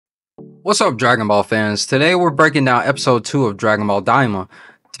What's up, Dragon Ball fans? Today we're breaking down episode 2 of Dragon Ball DAIMA,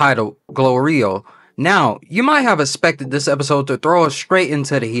 titled Glorio. Now, you might have expected this episode to throw us straight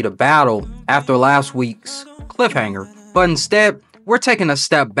into the heat of battle after last week's cliffhanger, but instead, we're taking a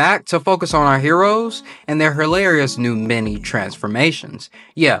step back to focus on our heroes and their hilarious new mini transformations.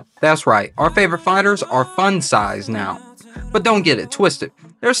 Yeah, that's right, our favorite fighters are fun size now. But don't get it twisted,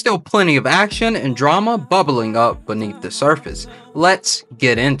 there's still plenty of action and drama bubbling up beneath the surface. Let's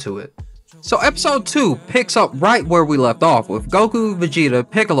get into it. So episode 2 picks up right where we left off, with Goku, Vegeta,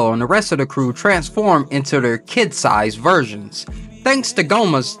 Piccolo, and the rest of the crew transform into their kid-sized versions, thanks to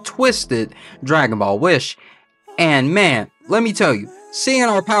Goma's twisted Dragon Ball wish. And man, let me tell you, seeing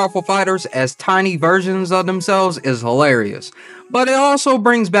our powerful fighters as tiny versions of themselves is hilarious, but it also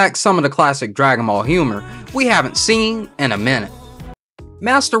brings back some of the classic Dragon Ball humor we haven't seen in a minute.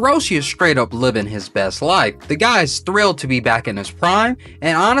 Master Roshi is straight up living his best life. The guy is thrilled to be back in his prime,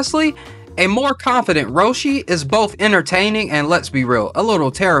 and honestly, a more confident Roshi is both entertaining and, let's be real, a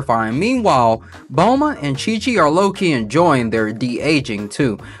little terrifying. Meanwhile, Bulma and Chi-Chi are low-key enjoying their de-aging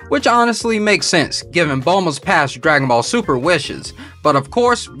too, which honestly makes sense given Bulma's past Dragon Ball Super wishes. But of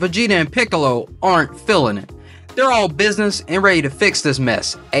course, Vegeta and Piccolo aren't feeling it. They're all business and ready to fix this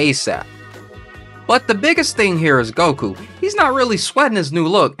mess ASAP. But the biggest thing here is Goku. He's not really sweating his new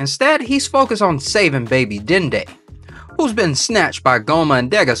look, instead he's focused on saving baby Dende, who's been snatched by Goma and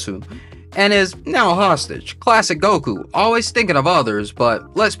Degasu, and is now hostage. Classic Goku, always thinking of others,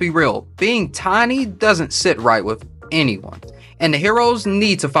 but let's be real, being tiny doesn't sit right with anyone, and the heroes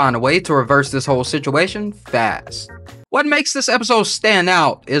need to find a way to reverse this whole situation fast. What makes this episode stand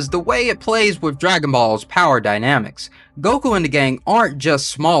out is the way it plays with Dragon Ball's power dynamics. Goku and the gang aren't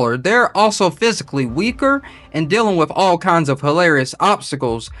just smaller, they're also physically weaker and dealing with all kinds of hilarious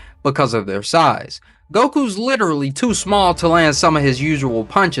obstacles because of their size. Goku's literally too small to land some of his usual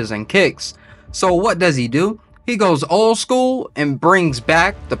punches and kicks. So what does he do? He goes old school and brings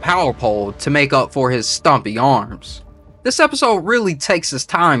back the power pole to make up for his stumpy arms. This episode really takes his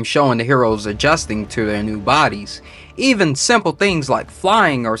time showing the heroes adjusting to their new bodies. Even simple things like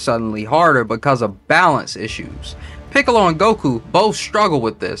flying are suddenly harder because of balance issues. Piccolo and Goku both struggle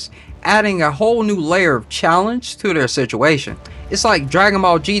with this, adding a whole new layer of challenge to their situation. It's like Dragon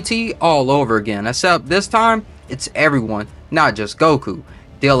Ball GT all over again, except this time, it's everyone, not just Goku,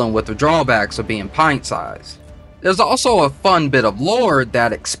 dealing with the drawbacks of being pint-sized. There's also a fun bit of lore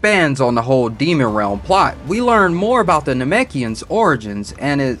that expands on the whole Demon Realm plot. We learn more about the Namekians' origins,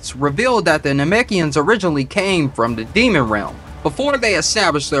 and it's revealed that the Namekians originally came from the Demon Realm before they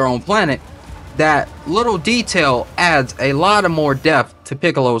established their own planet. That little detail adds a lot of more depth to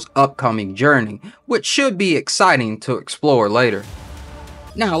Piccolo's upcoming journey, which should be exciting to explore later.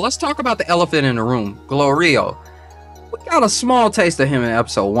 Now let's talk about the elephant in the room, Glorio. We got a small taste of him in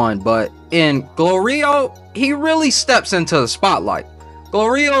episode 1, but in Glorio, he really steps into the spotlight.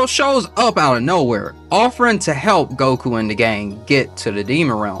 Glorio shows up out of nowhere, offering to help Goku and the gang get to the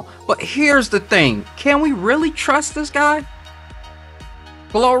Demon Realm. But here's the thing, can we really trust this guy?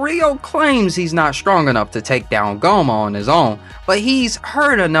 Glorio claims he's not strong enough to take down Goma on his own, but he's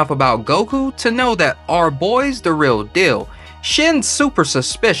heard enough about Goku to know that our boy's the real deal. Shin's super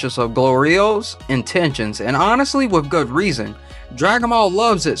suspicious of Glorio's intentions, and honestly with good reason. Dragon Ball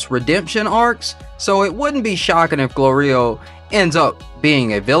loves its redemption arcs, so it wouldn't be shocking if Glorio ends up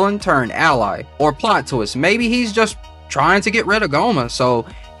being a villain turned ally, or plot twist. Maybe he's just trying to get rid of Goma so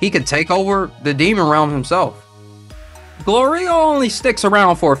he can take over the Demon Realm himself. Glorio only sticks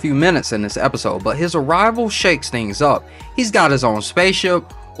around for a few minutes in this episode, but his arrival shakes things up. He's got his own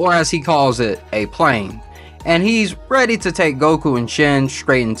spaceship, or as he calls it, a plane, and he's ready to take Goku and Shin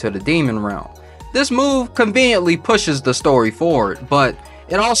straight into the Demon Realm. This move conveniently pushes the story forward, but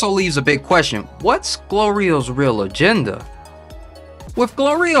it also leaves a big question: what's Glorio's real agenda? With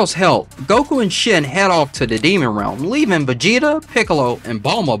Glorio's help, Goku and Shin head off to the Demon Realm, leaving Vegeta, Piccolo, and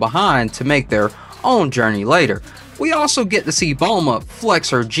Bulma behind to make their own journey later. We also get to see Bulma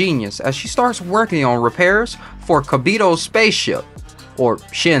flex her genius as she starts working on repairs for Kibito's spaceship, or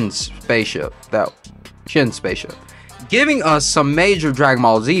Shin's spaceship, giving us some major Dragon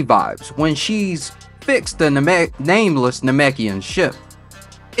Ball Z vibes when she's fixed the nameless Namekian ship.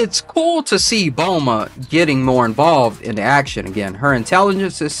 It's cool to see Bulma getting more involved in the action again. Her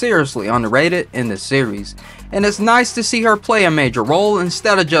intelligence is seriously underrated in this series, and it's nice to see her play a major role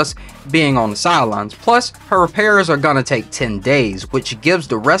instead of just being on the sidelines. Plus, her repairs are gonna take 10 days, which gives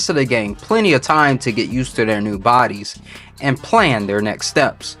the rest of the gang plenty of time to get used to their new bodies and plan their next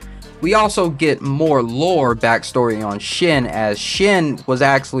steps. We also get more lore backstory on Shin, as Shin was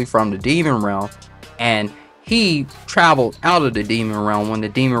actually from the Demon Realm, and he traveled out of the demon realm when the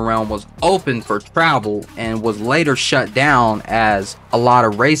demon realm was open for travel and was later shut down as a lot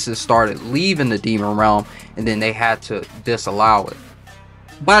of races started leaving the demon realm, and then they had to disallow it.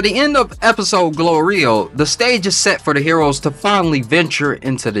 By the end of episode Glorio, the stage is set for the heroes to finally venture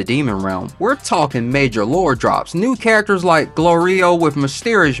into the demon realm. We're talking major lore drops, new characters like Glorio with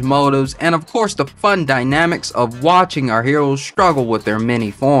mysterious motives, and of course the fun dynamics of watching our heroes struggle with their many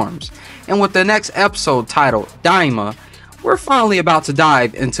forms. And with the next episode titled DAIMA, we're finally about to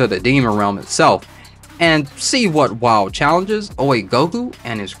dive into the demon realm itself and see what wild challenges await Goku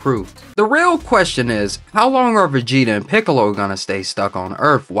and his crew. The real question is, how long are Vegeta and Piccolo gonna stay stuck on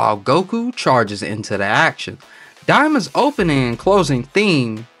Earth while Goku charges into the action? Daima's opening and closing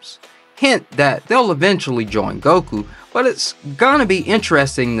themes hint that they'll eventually join Goku, but it's gonna be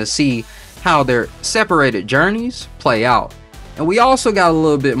interesting to see how their separated journeys play out. And we also got a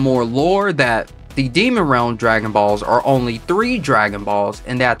little bit more lore that the Demon Realm Dragon Balls are only 3 Dragon Balls,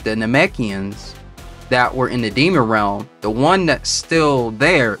 and that the Namekians that were in the Demon Realm, the one that's still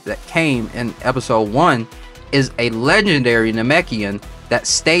there that came in episode 1, is a legendary Namekian that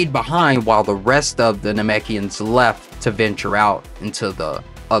stayed behind while the rest of the Namekians left to venture out into the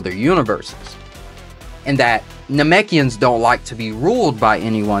other universes. And that Namekians don't like to be ruled by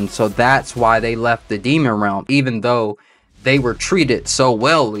anyone, so that's why they left the Demon Realm, even though they were treated so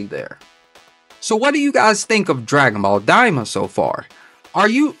wellly there. So what do you guys think of Dragon Ball DAIMA so far? Are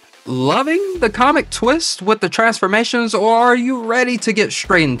you loving the comic twist with the transformations, or are you ready to get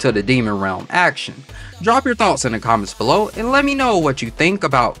straight into the Demon Realm action? Drop your thoughts in the comments below and let me know what you think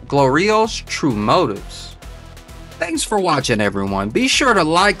about Glorio's true motives. Thanks for watching, everyone. Be sure to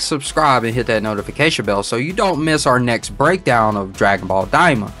like, subscribe, and hit that notification bell so you don't miss our next breakdown of Dragon Ball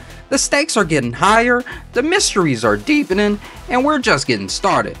DAIMA. The stakes are getting higher, the mysteries are deepening, and we're just getting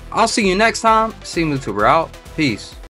started. I'll see you next time. See you, YouTuber out. Peace.